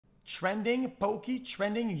Trending Poki,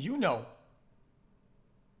 trending Yuno.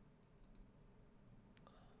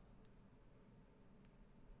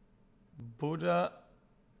 Buddha.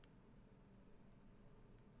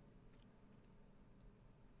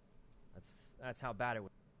 That's how bad it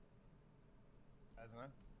was.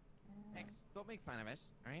 X, don't make fun of us,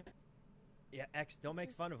 alright? Yeah, X, don't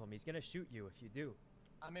make fun of him. He's gonna shoot you if you do.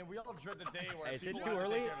 I mean, we all dread the day where. Is it too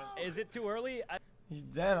early? Is it too early?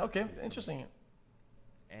 Damn. Okay. Interesting.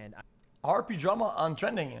 And RP drama on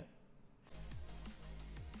trending.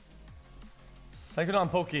 Second on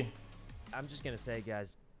Poki. I'm just gonna say,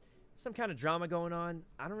 guys, some kind of drama going on.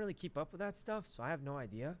 I don't really keep up with that stuff, so I have no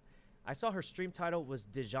idea. I saw her stream title was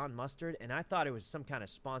Dijon Mustard, and I thought it was some kind of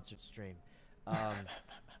sponsored stream.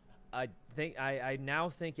 I now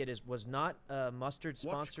think it was not a mustard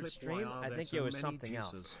sponsored stream. I think it was something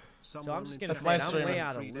else. So I'm just gonna say I'm way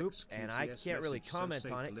out of loop, and I can't really comment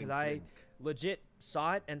on it because I legit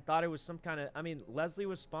saw it and thought it was some kind of. I mean, Leslie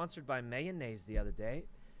was sponsored by mayonnaise the other day,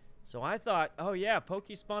 so I thought, oh yeah,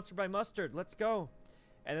 Poki's sponsored by mustard. Let's go.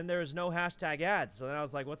 And then there was no hashtag ads, so then I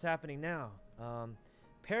was like, what's happening now?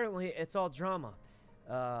 Apparently, it's all drama,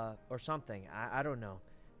 or something. I don't know.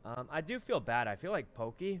 I do feel bad. I feel like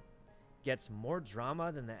Poki gets more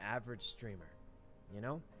drama than the average streamer, you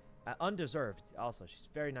know? Undeserved, also. She's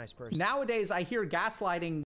a very nice person. Nowadays, I hear gaslighting